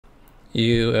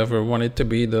You ever wanted to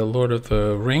be the Lord of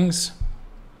the Rings?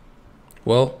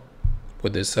 Well,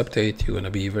 with this update, you're going to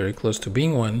be very close to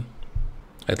being one,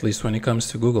 at least when it comes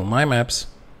to Google My Maps.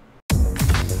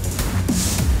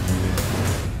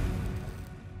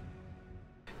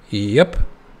 Yep,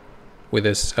 with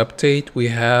this update, we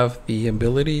have the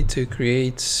ability to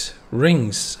create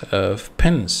rings of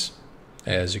pins,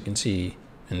 as you can see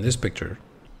in this picture.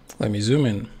 Let me zoom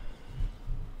in.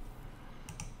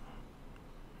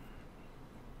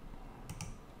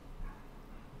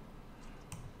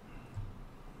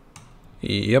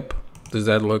 Yep, does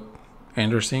that look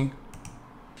interesting?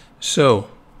 So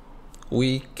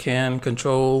we can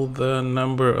control the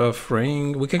number of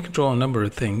rings. We can control a number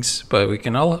of things, but we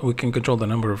can control the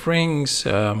number of rings.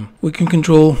 We can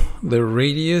control the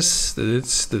radius.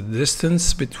 It's the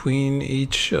distance between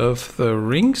each of the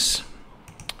rings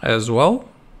as well.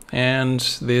 And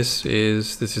this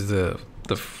is the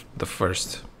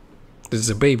first. This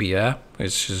is a baby, yeah.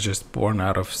 It's just born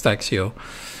out of SEO.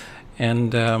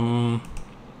 And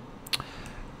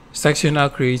SEO now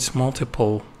creates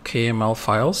multiple KML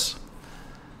files,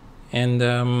 and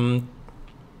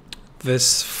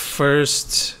this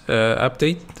first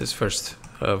update, this first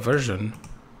version,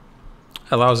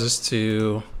 allows us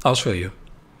to. I'll show you.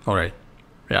 All right,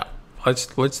 yeah.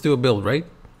 Let's do a build, right?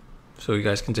 So you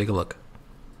guys can take a look.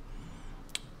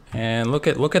 And look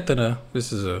at the.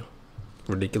 This is a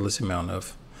ridiculous amount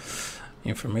of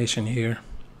information here.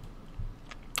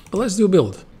 But let's do a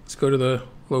build. Let's go to the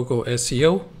local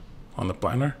SEO on the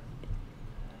planner.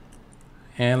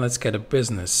 And let's get a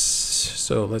business.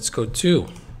 So let's go to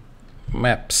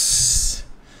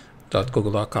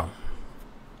maps.google.com.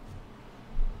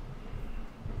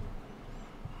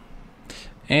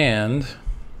 And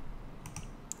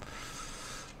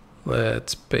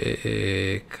let's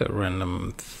pick a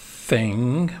random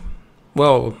thing.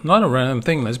 Well, not a random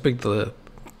thing. Let's pick the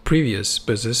previous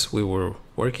business we were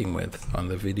working with on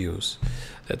the videos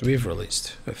that we've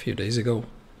released a few days ago,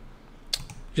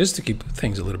 just to keep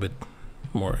things a little bit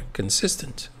more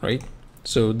consistent, right?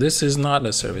 So this is not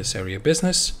a service area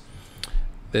business.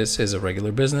 This is a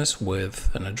regular business with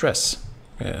an address.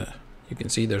 You can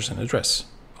see there's an address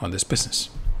on this business.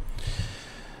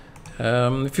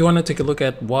 If you want to take a look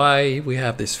at why we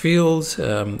have these fields,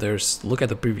 look at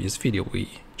the previous video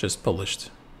we just published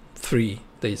 3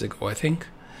 days ago, I think.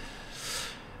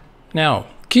 Now,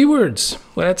 keywords.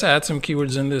 Let's add some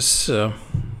keywords in this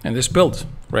build,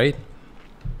 right?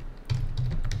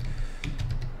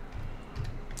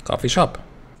 Coffee shop,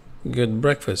 good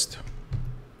breakfast,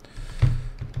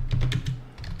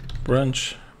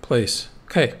 brunch place.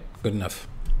 Okay, good enough.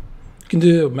 You can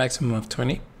do a maximum of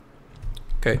 20.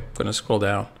 Okay, I'm gonna scroll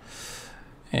down.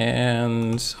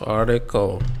 And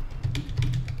article,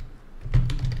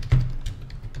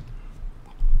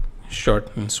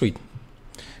 short and sweet.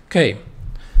 Okay,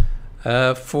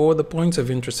 for the points of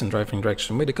interest and driving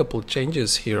direction, we made a couple of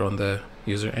changes here on the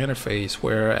user interface,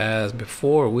 whereas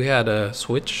before we had a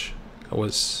switch. I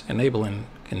was enabling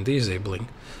and disabling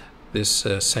this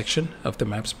section of the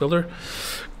Maps Builder.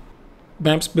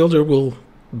 Maps Builder will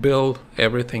build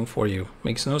everything for you.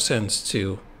 Makes no sense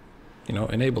to,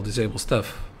 enable, disable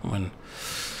stuff when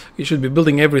you should be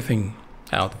building everything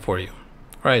out for you.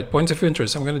 All right, points of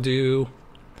interest. I'm going to do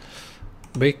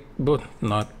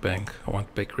not bank. I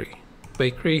want bakery,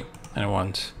 and I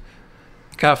want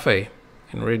cafe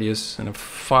in radius, and a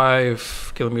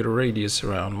 5 kilometer radius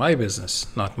around my business,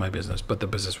 not my business, but the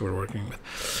business we're working with.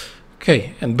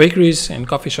 Okay, and bakeries and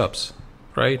coffee shops,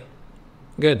 right?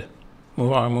 Good.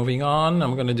 Moving on.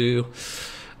 I'm gonna do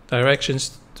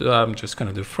directions. I'm just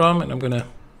gonna do from, and I'm gonna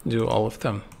do all of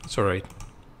them. It's all right.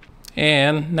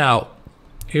 And now,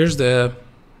 here's the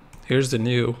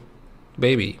new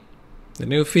baby. The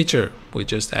new feature we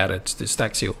just added to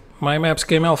SEO. My Maps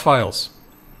KML files.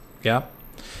 Yeah.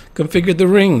 Configure the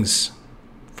rings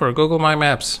for Google My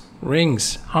Maps.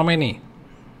 Rings, how many?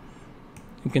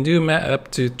 You can do up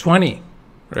to 20,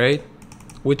 right?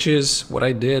 Which is what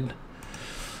I did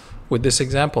with this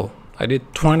example. I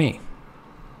did 20,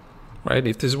 right?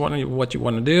 If this is what you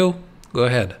want to do, go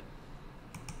ahead.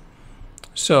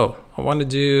 So I want to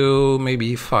do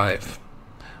maybe 5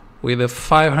 with a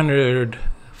 500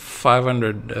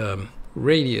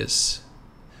 radius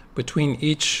between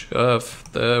each of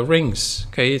the rings.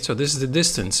 Okay, so this is the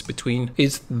distance between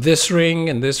this ring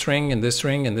and this ring and this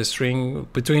ring and this ring,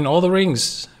 between all the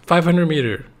rings, 500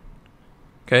 meter.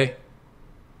 Okay,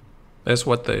 that's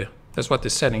what this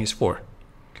setting is for.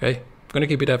 Okay, I'm gonna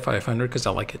keep it at 500 because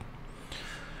I like it.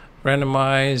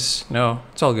 Randomize, no,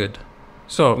 it's all good.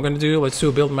 So let's do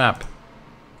a build map,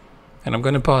 and I'm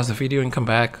gonna pause the video and come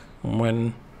back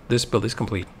when this build is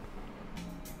complete.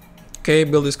 Okay,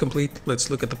 build is complete. Let's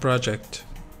look at the project.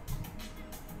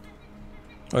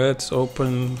 Let's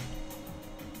open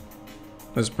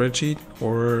the spreadsheet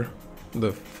or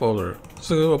the folder.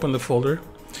 So open the folder,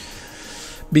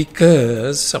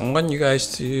 because I want you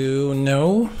guys to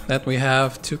know that we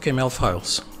have two KML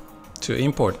files to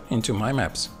import into my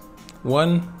maps.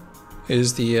 One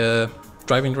is the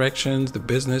driving directions, the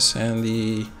business, and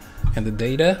the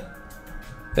data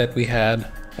that we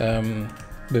had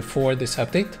before this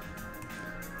update.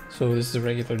 So this is the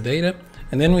regular data,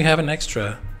 and then we have an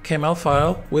extra KML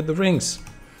file with the rings.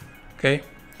 Okay,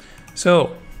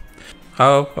 so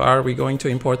how are we going to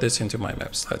import this into my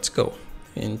maps? Let's go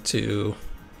into,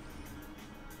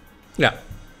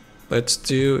 let's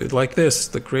do it like this.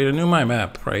 To create a new My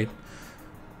Map, right?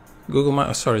 Google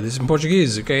My, sorry, this is in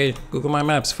Portuguese. Okay, Google My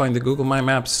Maps. Find the Google My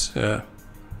Maps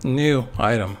new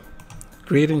item.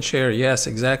 Create and share. Yes,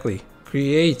 exactly.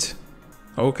 Create.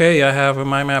 Okay, I have a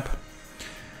My Map.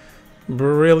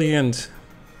 Brilliant.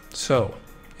 So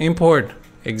import.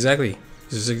 Exactly.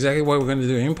 This is exactly what we're going to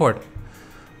do. Import.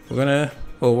 We're gonna,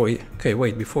 oh wait, okay,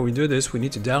 wait, before we do this, we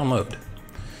need to download.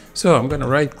 So I'm gonna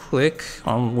right click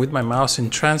on with my mouse and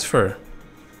transfer,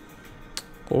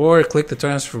 or click the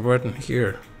transfer button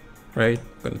here, right?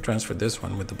 I'm gonna transfer this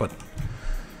one with the button.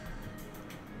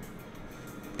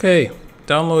 Okay,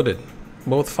 downloaded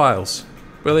both files.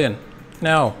 Brilliant.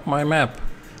 Now my map.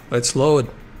 Let's load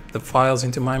the files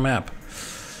into my map.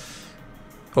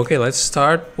 Okay, let's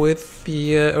start with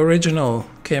the original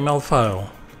KML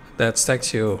file that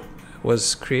SEO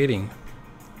was creating.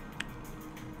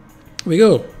 We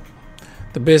go.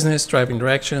 The business, driving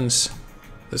directions,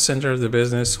 the center of the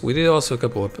business. We did also a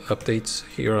couple of updates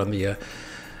here on the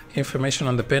information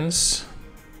on the pins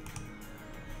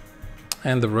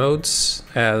and the roads.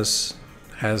 As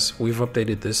we've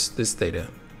updated this data,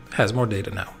 has more data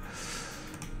now.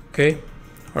 Okay,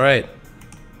 all right.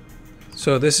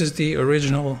 So this is the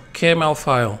original KML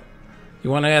file.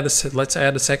 You want to add let's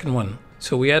add a second one.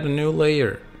 So we add a new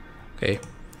layer. Okay,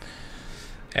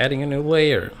 adding a new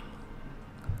layer.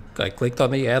 I clicked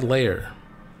on the add layer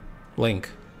link.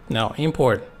 Now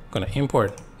import. I'm gonna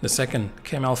import the second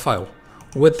KML file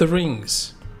with the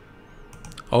rings.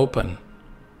 Open.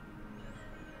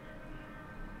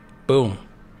 Boom.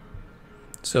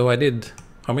 So I did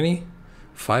how many?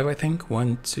 5, I think.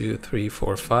 1, 2, 3,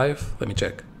 4, 5. Let me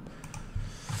check.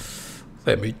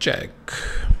 Let me check.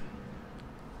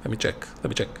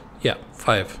 Yeah,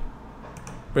 5.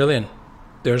 Brilliant.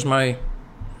 There's my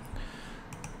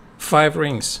 5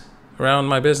 rings around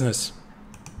my business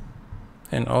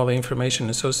and all the information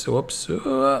associated. Whoops,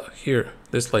 here,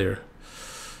 this layer.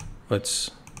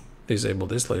 Let's disable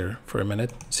this layer for a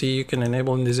minute. See, you can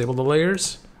enable and disable the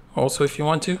layers also if you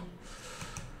want to.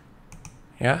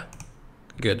 Yeah,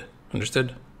 good.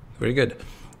 Understood. Very good.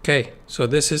 Okay, so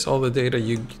this is all the data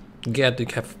you get. You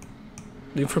have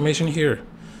the information here.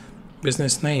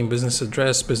 Business name, business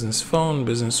address, business phone,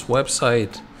 business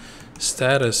website,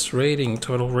 status, rating,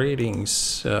 total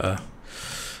ratings,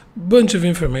 bunch of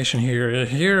information here.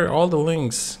 Here are all the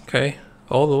links, okay?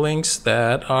 All the links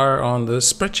that are on the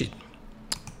spreadsheet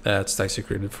that's SEO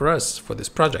created for us for this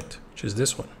project, which is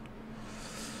this one.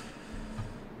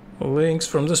 Links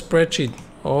from the spreadsheet.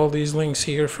 All these links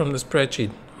here from the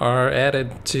spreadsheet are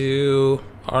added to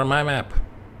our My Map.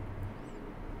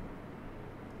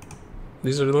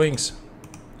 These are the links.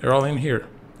 They're all in here.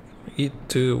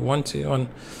 On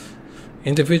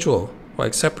individual,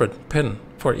 like separate pin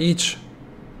for each,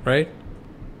 right?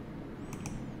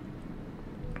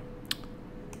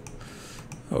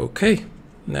 Okay,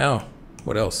 now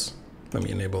what else? Let me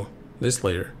enable this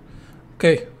layer.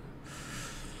 Okay,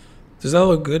 does that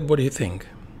look good? What do you think?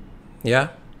 Yeah,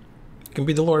 it can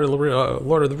be the Lord of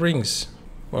the Rings.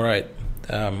 All right.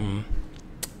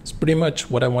 It's pretty much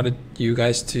what I wanted you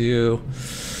guys to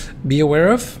be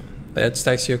aware of that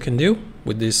SEO can do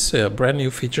with this brand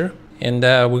new feature, and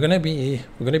we're gonna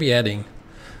be adding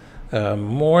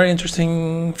more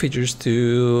interesting features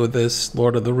to this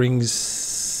Lord of the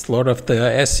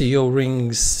SEO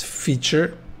Rings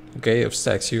feature, okay, of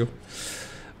SEO,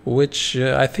 which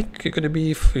I think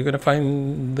you're gonna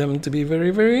find them to be very,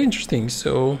 very interesting.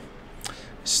 So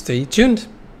stay tuned,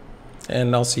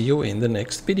 and I'll see you in the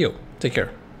next video. Take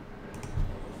care.